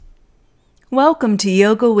Welcome to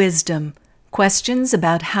Yoga Wisdom. Questions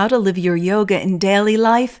about how to live your yoga in daily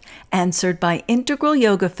life, answered by Integral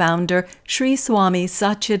Yoga founder Sri Swami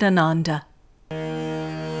Satchidananda.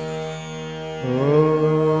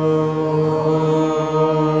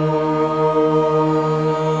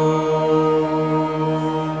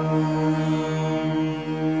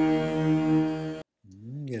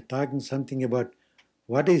 You're talking something about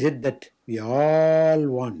what is it that we all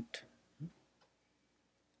want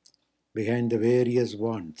behind the various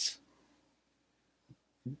wants.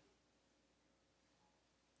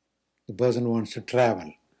 The person wants to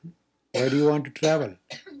travel. Why do you want to travel?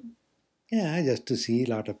 Yeah, just to see a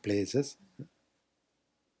lot of places.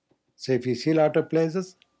 So if you see a lot of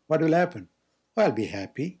places, what will happen? Well, I'll be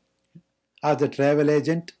happy. As the travel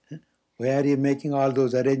agent, why are you making all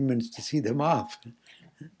those arrangements to see them off?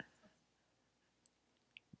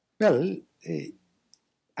 Well,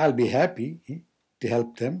 I'll be happy to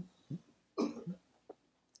help them.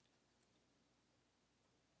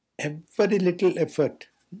 Every little effort,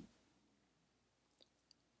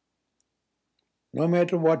 no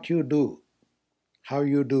matter what you do, how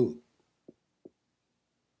you do,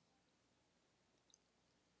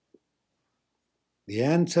 the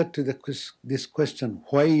answer to this question,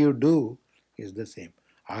 why you do, is the same.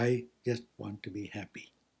 I just want to be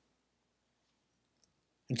happy.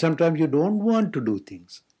 And sometimes you don't want to do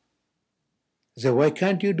things. You say, why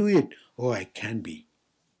can't you do it? Oh, I can be.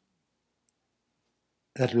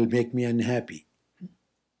 That will make me unhappy.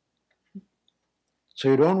 So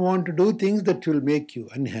you don't want to do things that will make you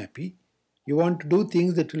unhappy. You want to do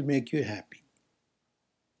things that will make you happy.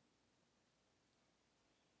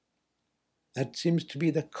 That seems to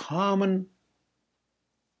be the common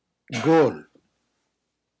goal.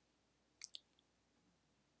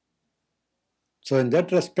 So in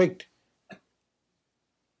that respect,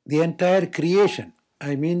 the entire creation,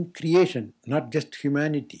 I mean creation, not just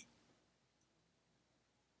humanity,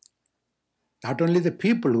 not only the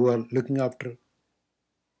people who are looking after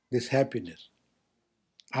this happiness,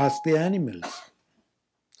 ask the animals,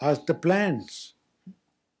 ask the plants.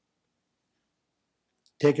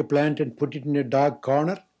 Take a plant and put it in a dark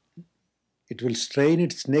corner, it will strain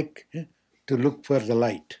its neck to look for the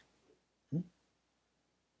light. You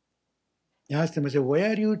ask them, I say, why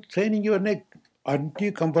are you straining your neck? Aren't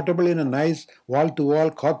you comfortable in a nice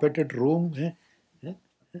wall-to-wall carpeted room?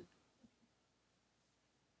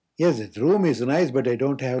 Yes, the room is nice, but I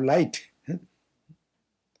don't have light.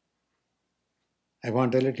 I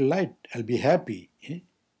want a little light. I'll be happy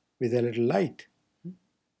with a little light. The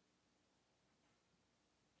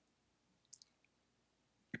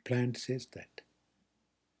plant says that.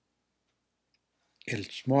 A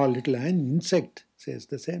small little insect says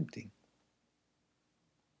the same thing.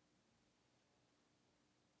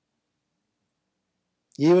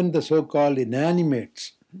 Even the so-called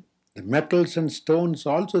inanimates, the metals and stones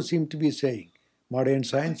also seem to be saying, modern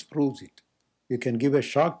science proves it. You can give a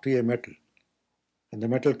shock to a metal, and the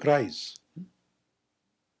metal cries.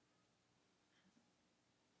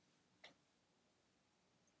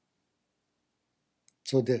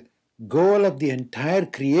 So the goal of the entire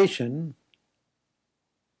creation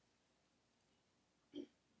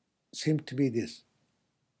seems to be this.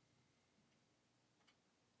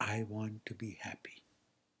 I want to be happy.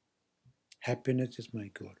 Happiness is my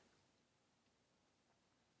goal.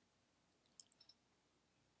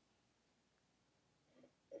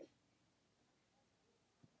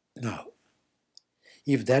 Now,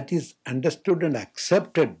 if that is understood and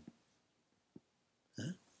accepted,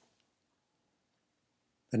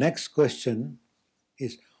 the next question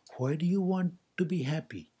is, why do you want to be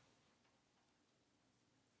happy?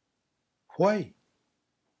 Why?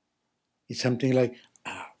 It's something like,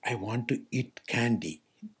 I want to eat candy.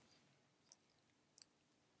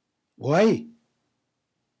 Why?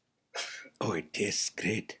 Oh, it tastes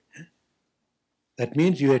great. That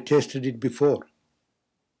means you have tasted it before.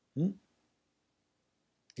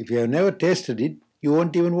 If you have never tasted it, you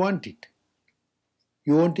won't even want it.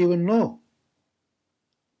 You won't even know.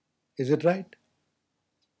 Is it right?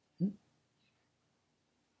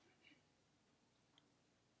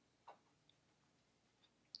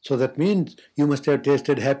 So that means you must have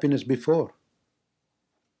tasted happiness before.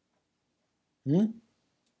 And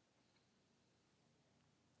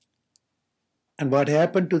what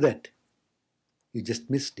happened to that? You just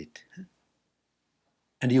missed it.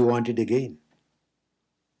 And you want it again.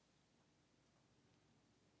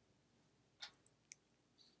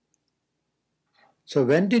 So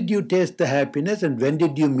when did you taste the happiness and when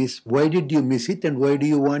did you miss? Why did you miss it and why do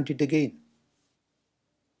you want it again?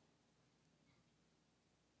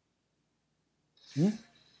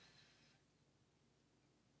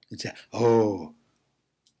 You say, oh,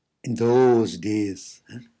 in those days,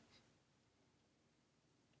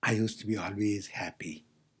 I used to be always happy.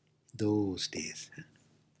 Those days.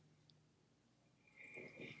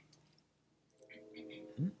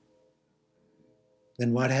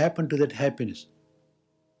 Then what happened to that happiness?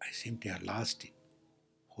 I seem to have lost it.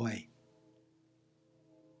 Why?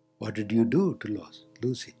 What did you do to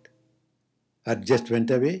lose it? Or it just went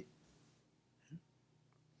away?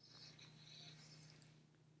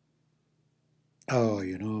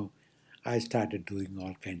 Oh, I started doing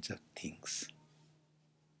all kinds of things.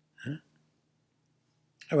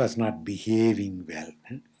 I was not behaving well.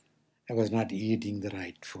 I was not eating the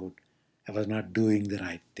right food. I was not doing the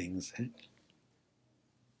right things.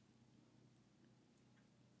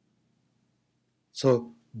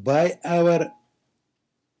 So, by our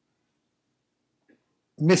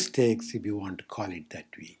mistakes, if you want to call it that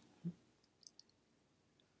way,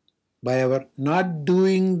 by our not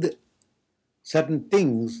doing the certain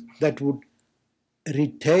things that would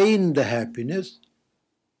retain the happiness,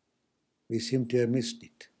 we seem to have missed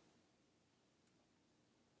it.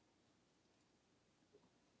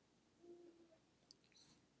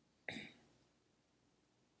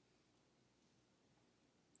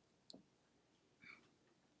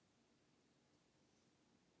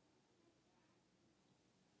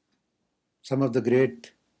 Some of the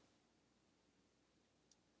great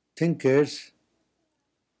thinkers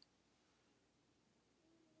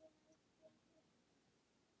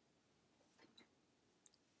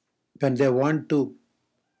when they want to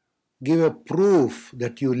give a proof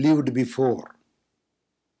that you lived before.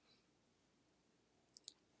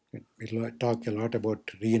 We talk a lot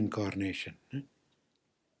about reincarnation.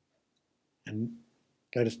 And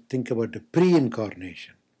let us think about the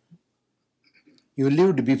pre-incarnation. You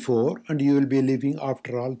lived before and you will be living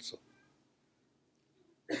after also.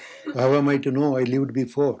 How am I to know I lived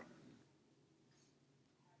before?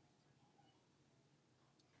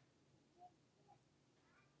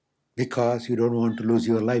 Because you don't want to lose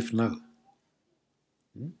your life now.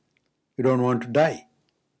 You don't want to die.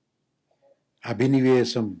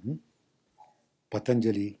 Abhinivesam,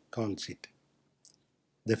 Patanjali calls it.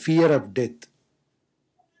 The fear of death.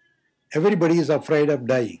 Everybody is afraid of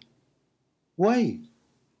dying. Why?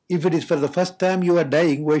 If it is for the first time you are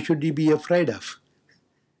dying, why should you be afraid of?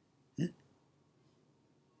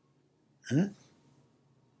 Huh?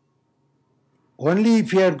 Only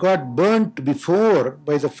if you had got burnt before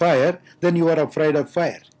by the fire, then you are afraid of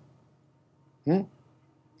fire.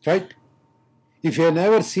 Right? If you have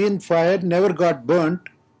never seen fire, never got burnt,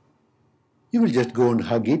 you will just go and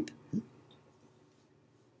hug it.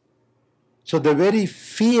 So the very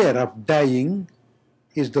fear of dying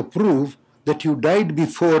is the proof that you died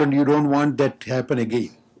before and you don't want that to happen again.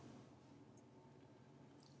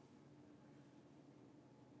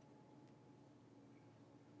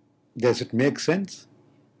 Does it make sense?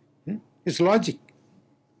 It's logic.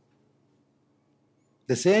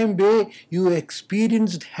 The same way you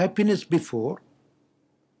experienced happiness before,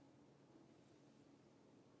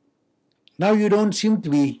 now you don't seem to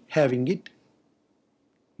be having it.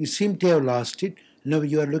 You seem to have lost it. Now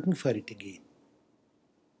you are looking for it again.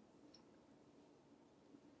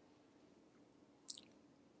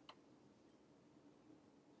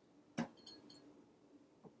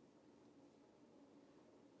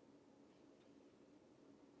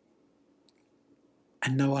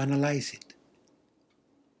 And now analyze it.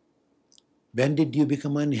 When did you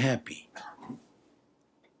become unhappy?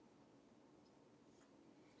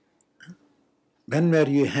 When were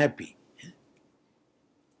you happy?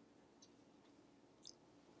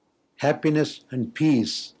 Happiness and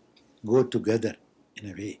peace go together in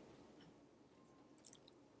a way.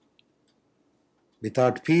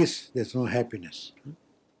 Without peace, there's no happiness.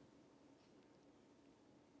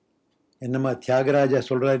 என்னம்மா தியாகராஜா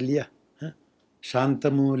சொல்றார் இல்லையா,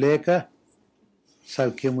 சாந்தமு லேக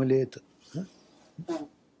சௌக்கியமு லேது.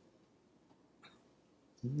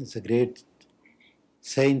 It's a great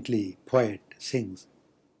saintly poet sings.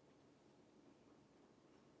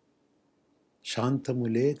 Shantamu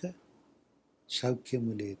lega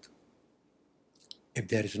saukyamu ledu. If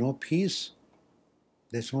there is no peace,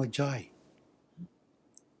 there's no joy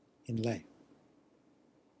in life.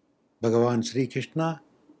 Bhagavan Sri Krishna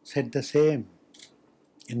said the same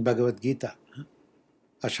in Bhagavad Gita.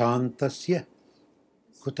 Ashantasya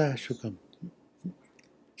kuta shukam.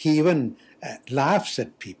 He even laughs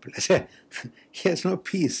at people. He has no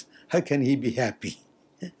peace. How can he be happy?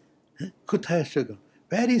 Kuta shukam.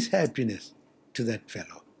 Where is happiness to that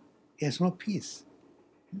fellow? He has no peace.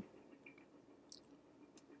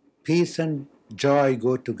 Peace and joy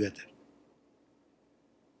go together.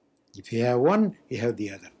 If you have one, you have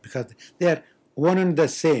the other, because they are one and the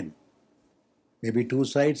same. Maybe two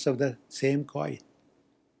sides of the same coin.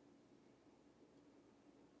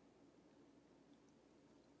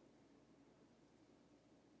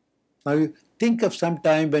 Now you think of some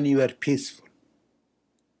time when you were peaceful.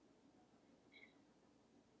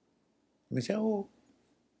 You say, oh,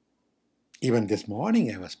 even this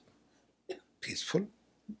morning I was peaceful.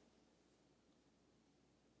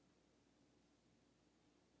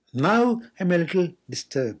 Now I'm a little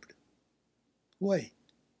disturbed. Why?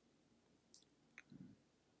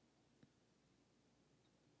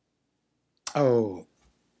 Oh,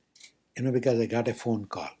 because I got a phone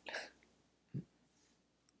call.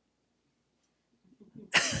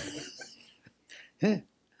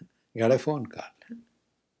 Got a phone call.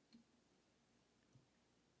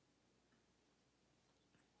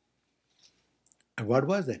 And what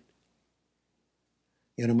was it?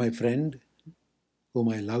 My friend, whom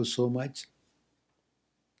I love so much,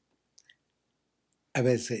 I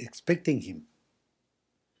was expecting him.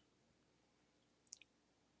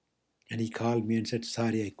 And he called me and said,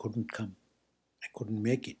 sorry, I couldn't come. I couldn't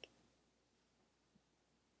make it.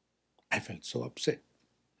 I felt so upset.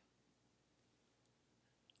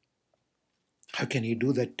 How can he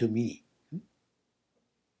do that to me?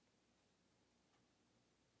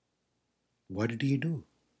 What did he do?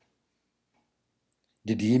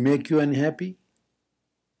 Did he make you unhappy?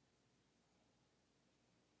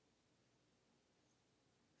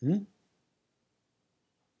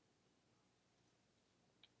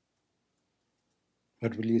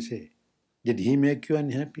 What will you say? Did he make you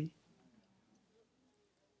unhappy?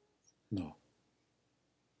 No.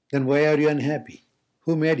 Then why are you unhappy?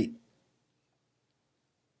 Who made it?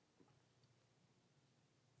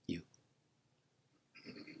 You.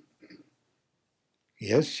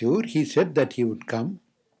 Yes, sure, he said that he would come,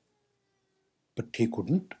 but he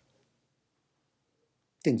couldn't.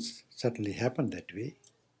 Things certainly happened that way.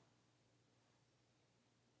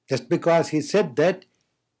 Just because he said that,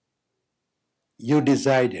 you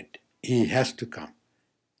decided he has to come.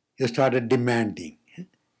 You started demanding.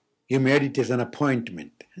 You made it as an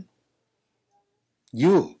appointment.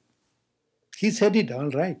 He said it, all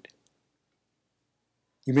right.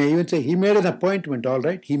 You may even say, he made an appointment, all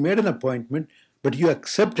right. He made an appointment, but you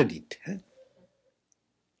accepted it.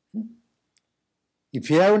 If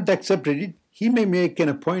you haven't accepted it, he may make an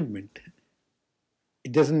appointment.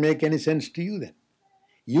 It doesn't make any sense to you then.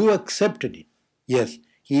 You accepted it. Yes,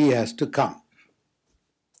 he has to come.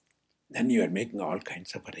 Then you are making all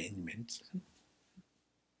kinds of arrangements.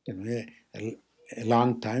 A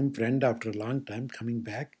long time friend after a long time coming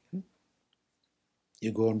back.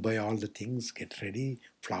 You go and buy all the things, get ready,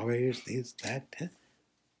 flowers, this, that.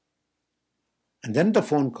 And then the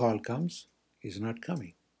phone call comes, he's not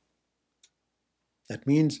coming. That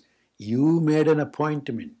means you made an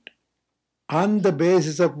appointment on the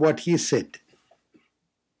basis of what he said.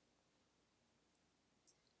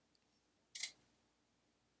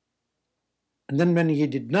 And then when he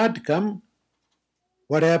did not come,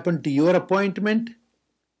 what happened to your appointment?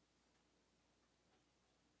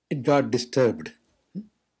 It got disturbed.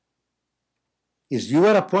 It's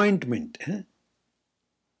your appointment.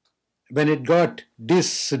 When it got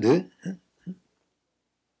dissed,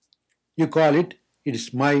 you call it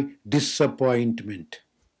is my disappointment.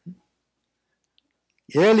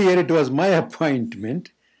 Earlier it was my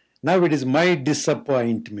appointment, now it is my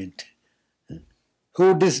disappointment.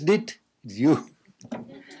 Who dissed it? It's you.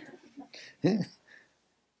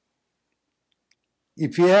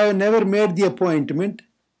 If you have never made the appointment,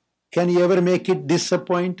 can you ever make it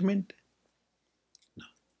disappointment? No.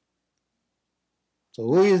 So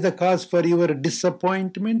who is the cause for your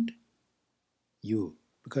disappointment? You,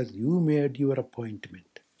 because you made your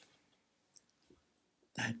appointment.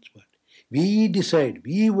 That's what. We decide,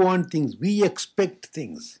 we want things, we expect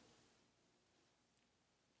things.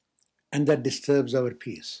 And that disturbs our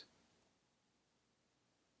peace.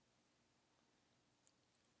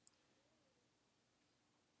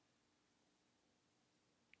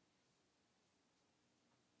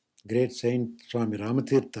 Great Saint Swami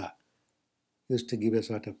Ramatirtha used to give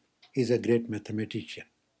he's a great mathematician.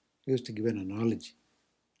 He used to give an analogy.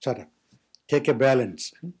 Take a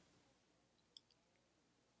balance.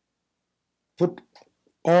 Put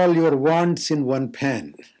all your wants in one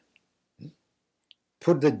pan.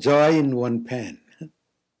 Put the joy in one pan.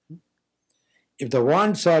 If the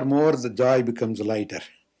wants are more, the joy becomes lighter.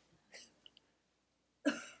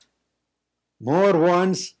 More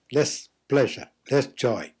wants, less pleasure, less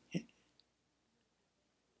joy.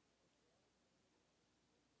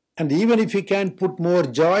 And even if you can put more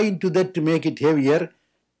joy into that to make it heavier,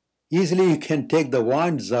 Easily you can take the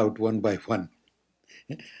wands out one by one.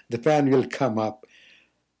 The fan will come up.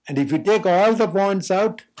 And if you take all the wands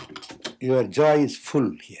out, your joy is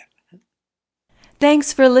full here.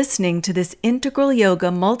 Thanks for listening to this Integral Yoga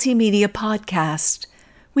multimedia podcast.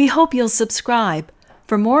 We hope you'll subscribe.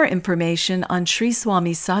 For more information on Sri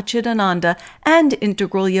Swami Satchidananda and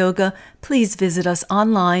Integral Yoga, please visit us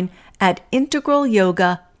online at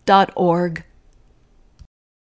integralyoga.org.